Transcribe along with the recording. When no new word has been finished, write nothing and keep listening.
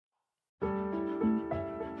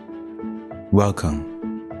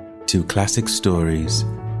Welcome to Classic Stories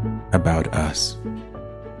About Us.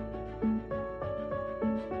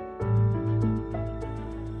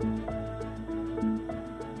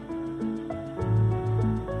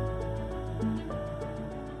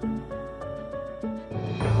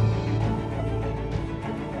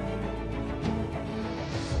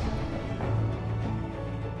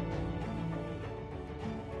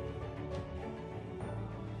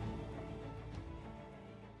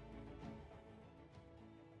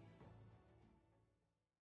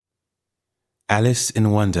 Alice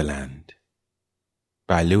in Wonderland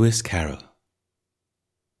by Lewis Carroll.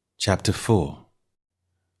 Chapter 4.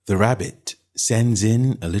 The Rabbit Sends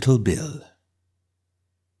in a Little Bill.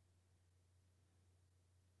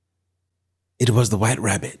 It was the White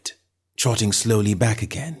Rabbit, trotting slowly back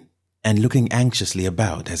again and looking anxiously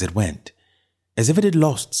about as it went, as if it had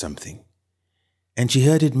lost something, and she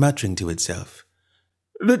heard it muttering to itself,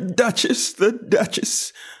 "The Duchess, the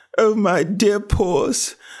Duchess! Oh, my dear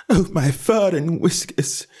paws! Oh, my fur and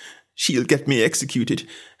whiskers! She'll get me executed,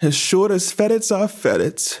 as sure as ferrets are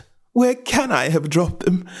ferrets. Where can I have dropped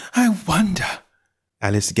them, I wonder?"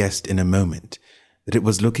 Alice guessed in a moment that it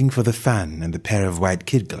was looking for the fan and the pair of white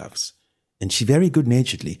kid gloves, and she very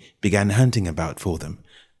good-naturedly began hunting about for them.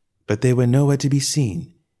 But they were nowhere to be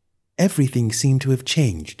seen. Everything seemed to have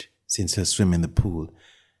changed since her swim in the pool,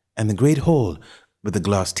 and the great hall with the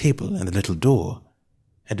glass table and the little door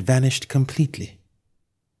had vanished completely.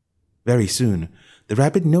 Very soon, the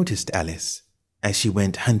rabbit noticed Alice as she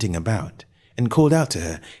went hunting about, and called out to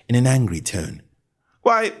her in an angry tone,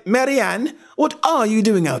 "Why, Marianne, what are you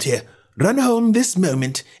doing out here? Run home this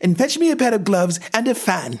moment and fetch me a pair of gloves and a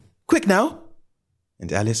fan. Quick now!"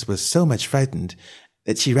 And Alice was so much frightened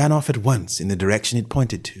that she ran off at once in the direction it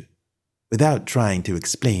pointed to, without trying to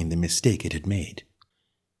explain the mistake it had made.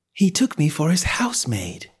 "He took me for his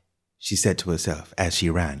housemaid," she said to herself as she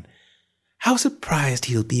ran. "How surprised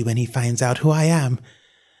he'll be when he finds out who I am.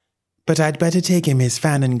 But I'd better take him his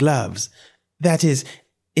fan and gloves. That is,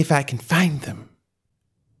 if I can find them."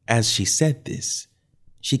 As she said this,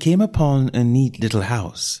 she came upon a neat little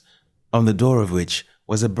house, on the door of which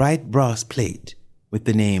was a bright brass plate with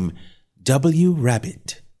the name W.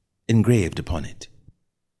 Rabbit engraved upon it.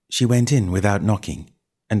 She went in without knocking,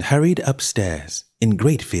 and hurried upstairs in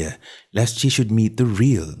great fear lest she should meet the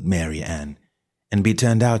real Mary Ann, and be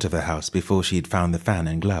turned out of her house before she had found the fan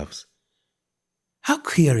and gloves. "How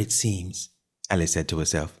queer it seems," Alice said to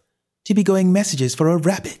herself, "to be going messages for a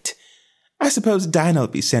rabbit. I suppose Dinah'll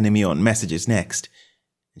be sending me on messages next."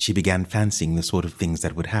 And she began fancying the sort of things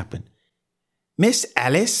that would happen. "Miss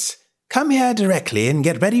Alice, come here directly and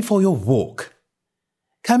get ready for your walk."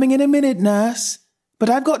 "Coming in a minute, nurse, but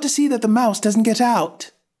I've got to see that the mouse doesn't get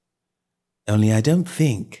out." "Only I don't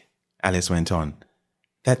think," Alice went on,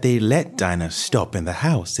 "that they let Dinah stop in the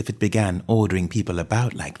house if it began ordering people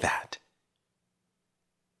about like that."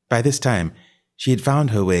 By this time, she had found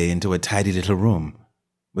her way into a tidy little room,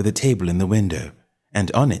 with a table in the window,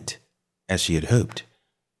 and on it, as she had hoped,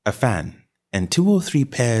 a fan and 2 or 3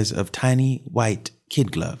 pairs of tiny white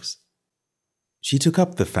kid gloves. She took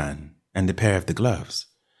up the fan and a pair of the gloves,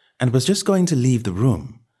 and was just going to leave the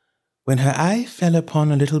room, when her eye fell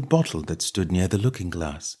upon a little bottle that stood near the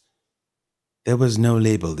looking-glass. There was no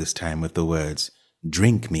label this time with the words,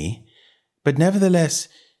 "Drink me," but nevertheless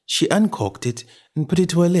she uncorked it and put it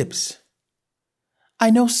to her lips. "I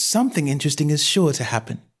know something interesting is sure to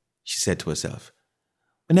happen," she said to herself,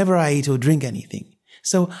 "whenever I eat or drink anything,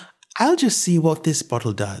 so I'll just see what this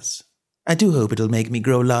bottle does. I do hope it'll make me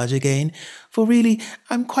grow large again, for really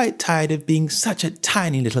I'm quite tired of being such a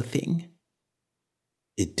tiny little thing."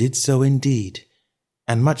 It did so indeed,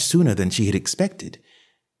 and much sooner than she had expected.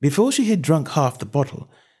 Before she had drunk half the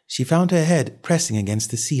bottle, she found her head pressing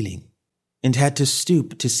against the ceiling, and had to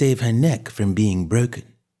stoop to save her neck from being broken.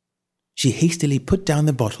 She hastily put down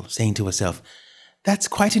the bottle, saying to herself, "That's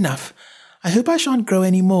quite enough. I hope I shan't grow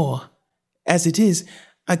any more. As it is,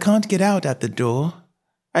 I can't get out at the door.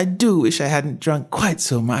 I do wish I hadn't drunk quite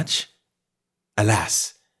so much."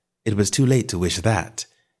 Alas, it was too late to wish that.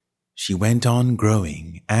 She went on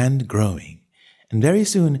growing, and very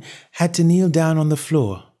soon had to kneel down on the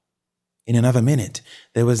floor. In another minute,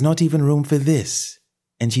 there was not even room for this,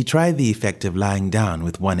 and she tried the effect of lying down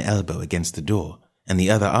with one elbow against the door, and the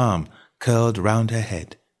other arm curled round her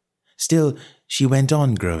head. Still, she went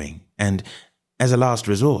on growing, and, as a last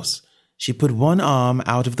resource, she put one arm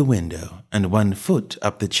out of the window and one foot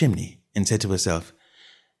up the chimney, and said to herself,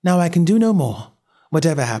 "Now I can do no more,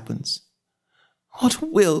 whatever happens. What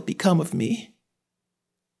will become of me?"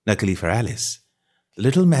 Luckily for Alice, the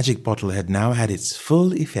little magic bottle had now had its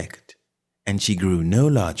full effect, and she grew no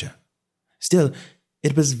larger. Still,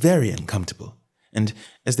 it was very uncomfortable, and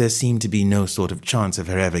as there seemed to be no sort of chance of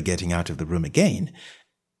her ever getting out of the room again,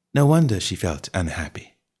 no wonder she felt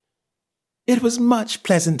unhappy. It was much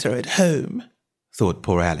pleasanter at home, thought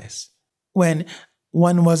poor Alice, when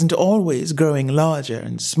one wasn't always growing larger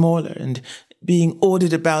and smaller and being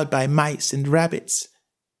ordered about by mice and rabbits.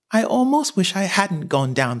 I almost wish I hadn't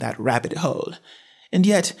gone down that rabbit hole. And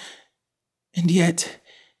yet,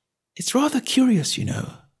 it's rather curious, you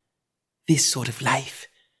know, this sort of life.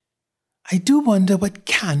 I do wonder what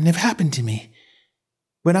can have happened to me.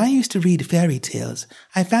 When I used to read fairy tales,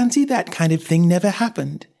 I fancied that kind of thing never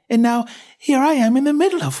happened, and now here I am in the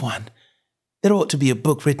middle of one. There ought to be a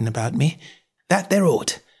book written about me. That there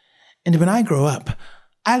ought. And when I grow up,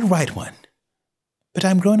 I'll write one. But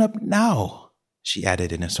I'm grown up now, she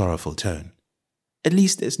added in a sorrowful tone. At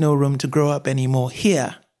least there's no room to grow up any more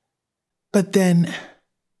here. But then,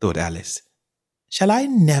 thought Alice, shall I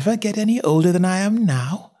never get any older than I am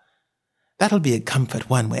now? That'll be a comfort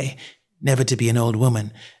one way, never to be an old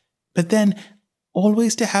woman. But then,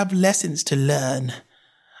 always to have lessons to learn.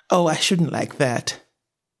 Oh, I shouldn't like that.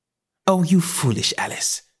 Oh, you foolish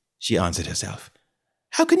Alice, she answered herself.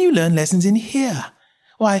 How can you learn lessons in here?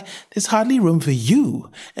 Why, there's hardly room for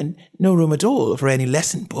you, and no room at all for any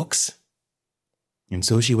lesson books. And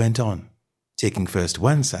so she went on, taking first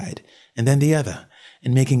one side and then the other,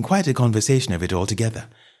 and making quite a conversation of it altogether.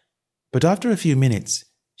 But after a few minutes,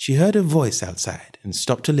 she heard a voice outside and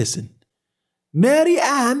stopped to listen. "Mary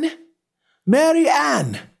Ann! Mary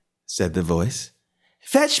Ann!" said the voice.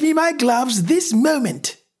 "Fetch me my gloves this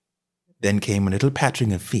moment!" Then came a little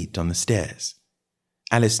pattering of feet on the stairs.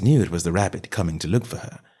 Alice knew it was the rabbit coming to look for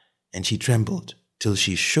her, and she trembled till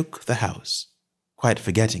she shook the house, quite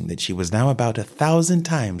forgetting that she was now about 1,000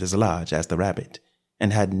 times as large as the rabbit,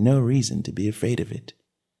 and had no reason to be afraid of it.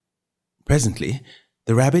 Presently,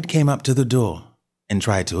 the rabbit came up to the door and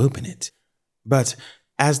tried to open it, but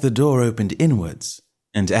as the door opened inwards,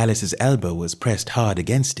 and Alice's elbow was pressed hard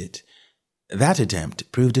against it, that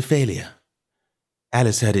attempt proved a failure.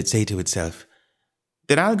 Alice heard it say to itself,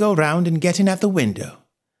 "Then I'll go round and get in at the window."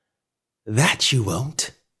 "That you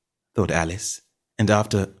won't," thought Alice, and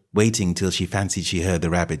after waiting till she fancied she heard the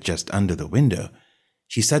rabbit just under the window,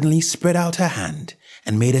 she suddenly spread out her hand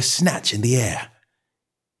and made a snatch in the air.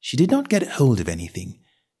 She did not get hold of anything,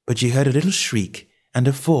 but she heard a little shriek and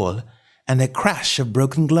a fall and a crash of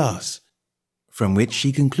broken glass, from which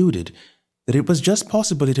she concluded that it was just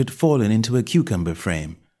possible it had fallen into a cucumber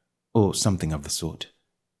frame, or something of the sort.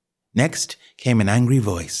 Next came an angry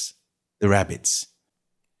voice, the rabbit's.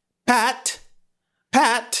 "Pat!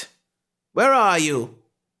 Pat! Where are you?"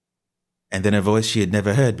 And then a voice she had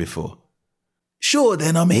never heard before. "Sure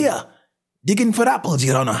then, I'm here, digging for apples,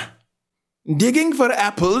 Your Honour." "Digging for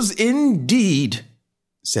apples, indeed,"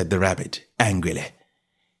 said the rabbit angrily.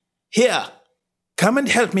 "Here, come and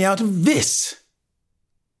help me out of this."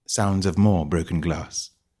 Sounds of more broken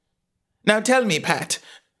glass. "Now tell me, Pat,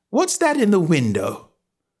 what's that in the window?"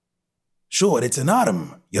 "Sure, it's an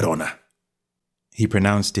arm, Your Honour." He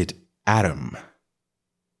pronounced it arum.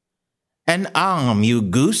 "An arm, you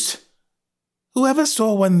goose? Whoever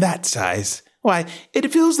saw one that size? Why,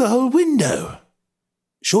 it fills the whole window."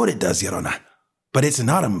 "Sure it does, Your Honour, but it's an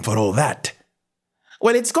arm for all that."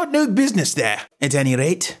 "Well, it's got no business there, at any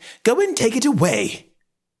rate. Go and take it away."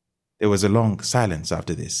 There was a long silence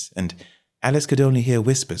after this, and Alice could only hear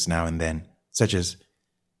whispers now and then, such as,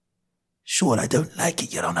 "Sure, I don't like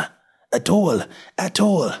it, Your Honour. At all, at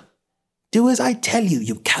all. Do as I tell you,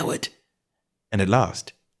 you coward." And at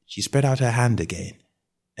last, she spread out her hand again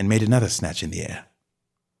and made another snatch in the air.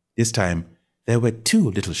 This time, there were 2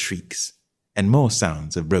 little shrieks and more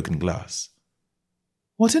sounds of broken glass.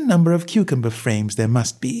 "What a number of cucumber frames there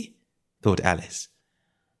must be," thought Alice.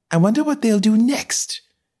 "I wonder what they'll do next.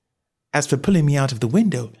 As for pulling me out of the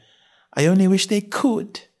window, I only wish they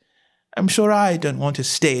could. I'm sure I don't want to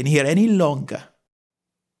stay in here any longer."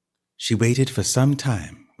 She waited for some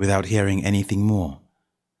time without hearing anything more.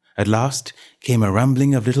 At last came a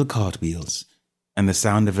rumbling of little cartwheels, and the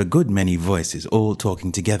sound of a good many voices all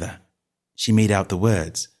talking together. She made out the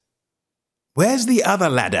words, "Where's the other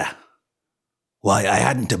ladder?" "Why, I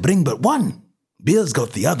hadn't to bring but one. Bill's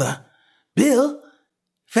got the other. Bill,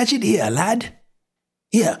 fetch it here, lad.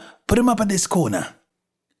 Here, put 'em up at this corner.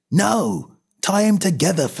 No, tie 'em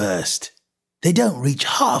together first. They don't reach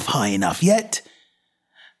half high enough yet."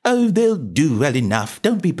 "Oh, they'll do well enough.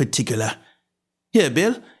 Don't be particular. Here,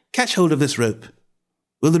 Bill, catch hold of this rope.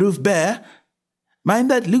 Will the roof bear? Mind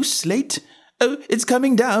that loose slate. Oh, it's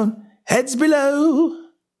coming down. Heads below."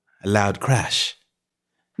 A loud crash.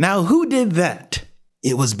 "Now, who did that?"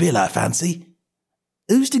 "It was Bill, I fancy."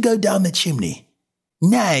 Who's to go down the chimney?"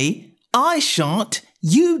 "Nay, I shan't.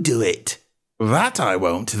 You do it." "That I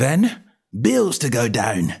won't, then. Bill's to go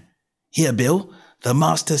down. Here, Bill, the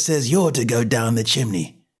master says you're to go down the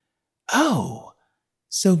chimney." "Oh,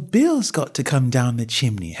 so Bill's got to come down the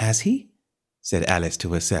chimney, has he?" said Alice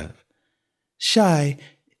to herself. "Shy,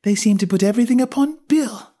 they seem to put everything upon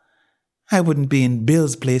Bill. I wouldn't be in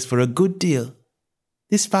Bill's place for a good deal.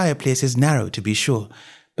 This fireplace is narrow, to be sure,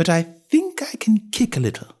 but I think I can kick a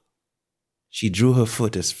little." She drew her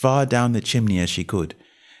foot as far down the chimney as she could,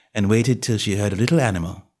 and waited till she heard a little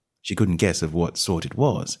animal, she couldn't guess of what sort it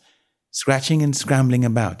was, scratching and scrambling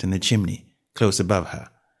about in the chimney, close above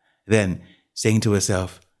her. Then, saying to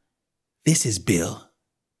herself, "This is Bill,"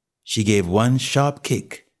 she gave one sharp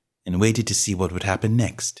kick and waited to see what would happen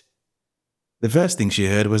next. The first thing she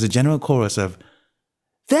heard was a general chorus of,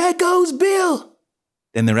 "There goes Bill!"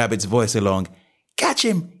 Then the rabbit's voice along, "Catch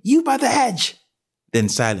him, you by the hedge!" Then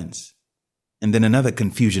silence, and then another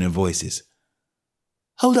confusion of voices.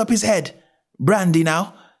 "Hold up his head. Brandy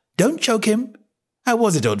now. Don't choke him. How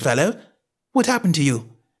was it, old fellow? What happened to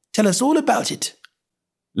you? Tell us all about it."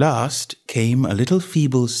 Last came a little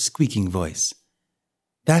feeble squeaking voice.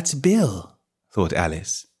 "That's Bill," thought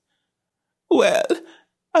Alice. "Well,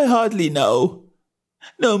 I hardly know.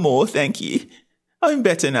 No more, thank ye. I'm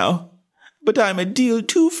better now, but I'm a deal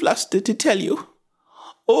too flustered to tell you.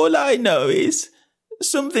 All I know is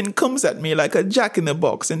something comes at me like a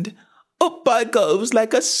jack-in-the-box, and up I goes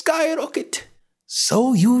like a skyrocket."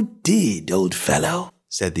 "So you did, old fellow,"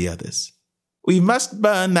 said the others. "We must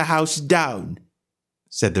burn the house down,"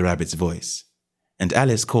 said the rabbit's voice, and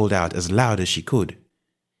Alice called out as loud as she could,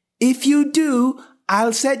 "If you do,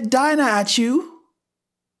 I'll set Dinah at you."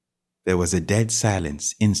 There was a dead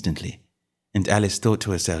silence instantly, and Alice thought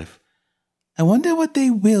to herself, "I wonder what they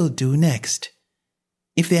will do next.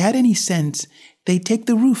 If they had any sense, they'd take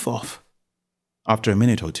the roof off." After a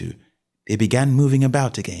minute or two, they began moving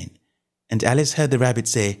about again, and Alice heard the rabbit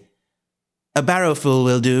say, "A barrowful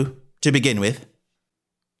will do, to begin with."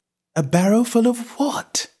 "A barrowful of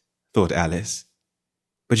what?" thought Alice.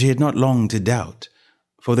 But she had not long to doubt,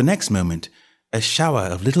 for the next moment a shower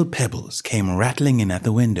of little pebbles came rattling in at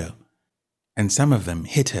the window, and some of them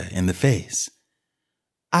hit her in the face.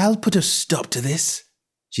 "I'll put a stop to this,"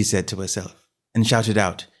 she said to herself, and shouted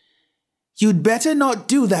out, "You'd better not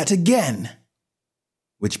do that again,"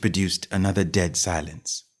 which produced another dead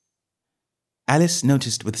silence. Alice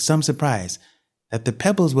noticed with some surprise that the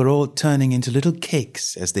pebbles were all turning into little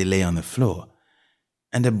cakes as they lay on the floor,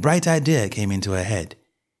 and a bright idea came into her head.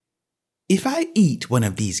 "If I eat one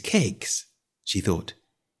of these cakes," she thought,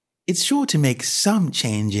 "it's sure to make some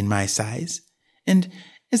change in my size, and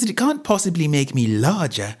as it can't possibly make me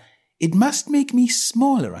larger, it must make me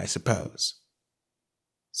smaller, I suppose."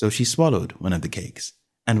 So she swallowed one of the cakes,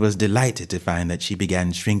 and was delighted to find that she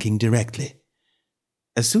began shrinking directly.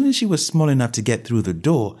 As soon as she was small enough to get through the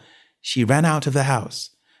door, she ran out of the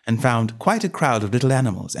house, and found quite a crowd of little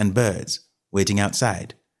animals and birds waiting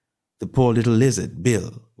outside. The poor little lizard,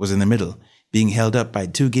 Bill, was in the middle, being held up by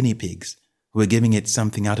 2 guinea pigs, who were giving it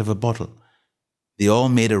something out of a bottle. They all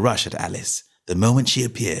made a rush at Alice the moment she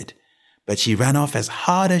appeared, but she ran off as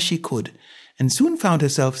hard as she could, and soon found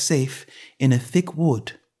herself safe in a thick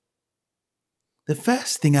wood. "The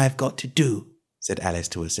first thing I've got to do," said Alice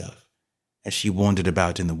to herself, as she wandered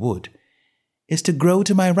about in the wood, "is to grow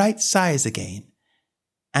to my right size again,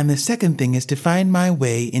 and the second thing is to find my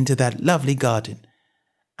way into that lovely garden.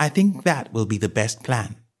 I think that will be the best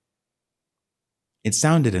plan." It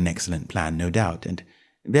sounded an excellent plan, no doubt, and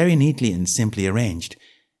very neatly and simply arranged.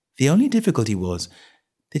 The only difficulty was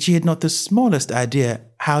that she had not the smallest idea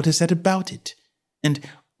how to set about it, and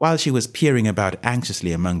while she was peering about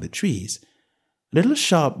anxiously among the trees, a little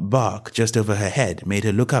sharp bark just over her head made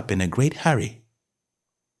her look up in a great hurry.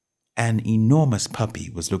 An enormous puppy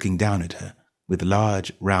was looking down at her with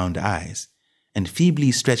large, round eyes, and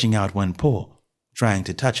feebly stretching out one paw, trying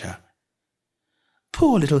to touch her.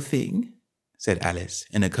 "Poor little thing," said Alice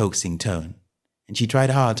in a coaxing tone, and she tried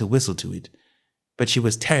hard to whistle to it, but she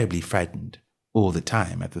was terribly frightened all the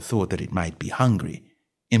time at the thought that it might be hungry,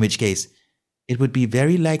 in which case it would be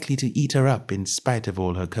very likely to eat her up in spite of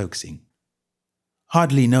all her coaxing.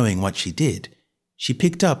 Hardly knowing what she did, she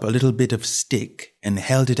picked up a little bit of stick and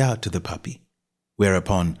held it out to the puppy,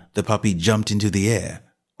 whereupon the puppy jumped into the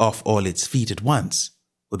air, off all its feet at once,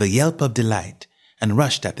 with a yelp of delight, and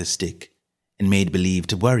rushed at the stick, and made believe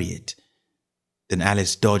to worry it. Then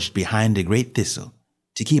Alice dodged behind a great thistle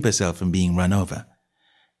to keep herself from being run over,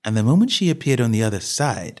 and the moment she appeared on the other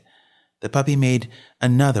side, the puppy made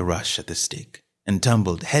another rush at the stick and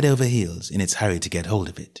tumbled head over heels in its hurry to get hold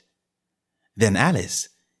of it. Then Alice,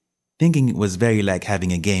 thinking it was very like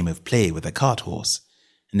having a game of play with a cart horse,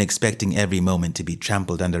 and expecting every moment to be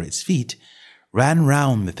trampled under its feet, ran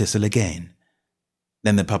round the thistle again.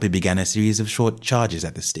 Then the puppy began a series of short charges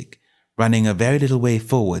at the stick, running a very little way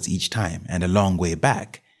forwards each time and a long way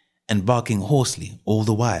back, and barking hoarsely all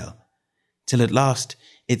the while, till at last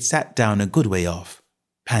it sat down a good way off,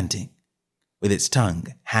 panting, with its tongue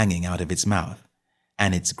hanging out of its mouth,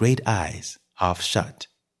 and its great eyes half shut.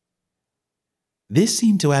 This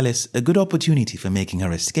seemed to Alice a good opportunity for making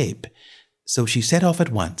her escape, so she set off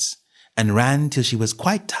at once, and ran till she was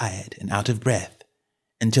quite tired and out of breath,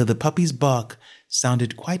 until the puppy's bark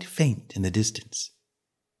sounded quite faint in the distance.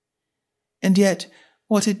 "And yet,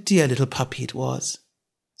 what a dear little puppy it was,"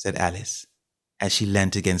 said Alice, as she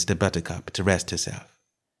leant against a buttercup to rest herself,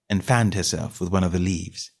 and fanned herself with one of the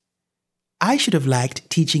leaves. "I should have liked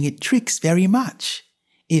teaching it tricks very much,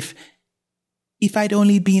 if I'd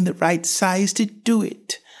only been the right size to do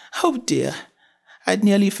it. Oh dear, I'd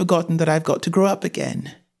nearly forgotten that I've got to grow up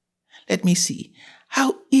again. Let me see,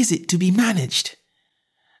 how is it to be managed?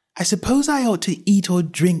 I suppose I ought to eat or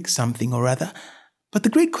drink something or other, but the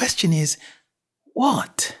great question is,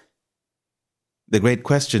 what?" The great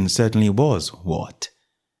question certainly was what.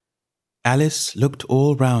 Alice looked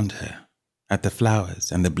all round her, at the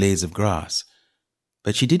flowers and the blades of grass,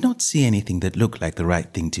 but she did not see anything that looked like the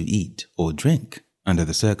right thing to eat or drink under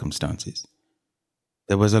the circumstances.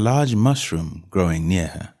 There was a large mushroom growing near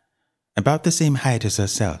her, about the same height as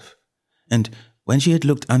herself, and when she had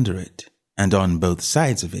looked under it, and on both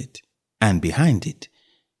sides of it, and behind it,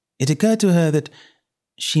 it occurred to her that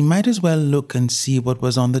she might as well look and see what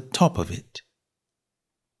was on the top of it.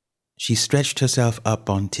 She stretched herself up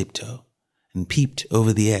on tiptoe, and peeped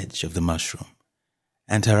over the edge of the mushroom,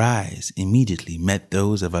 and her eyes immediately met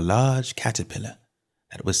those of a large caterpillar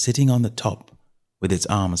that was sitting on the top with its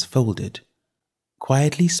arms folded,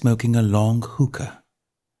 quietly smoking a long hookah,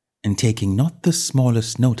 and taking not the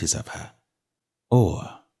smallest notice of her,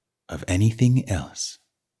 or of anything else.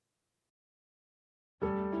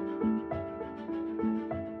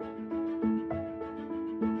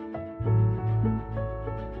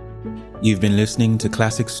 You've been listening to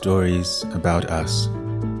Classic Stories About Us.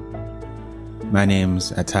 My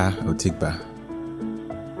name's Ata Otigba.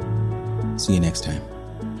 See you next time.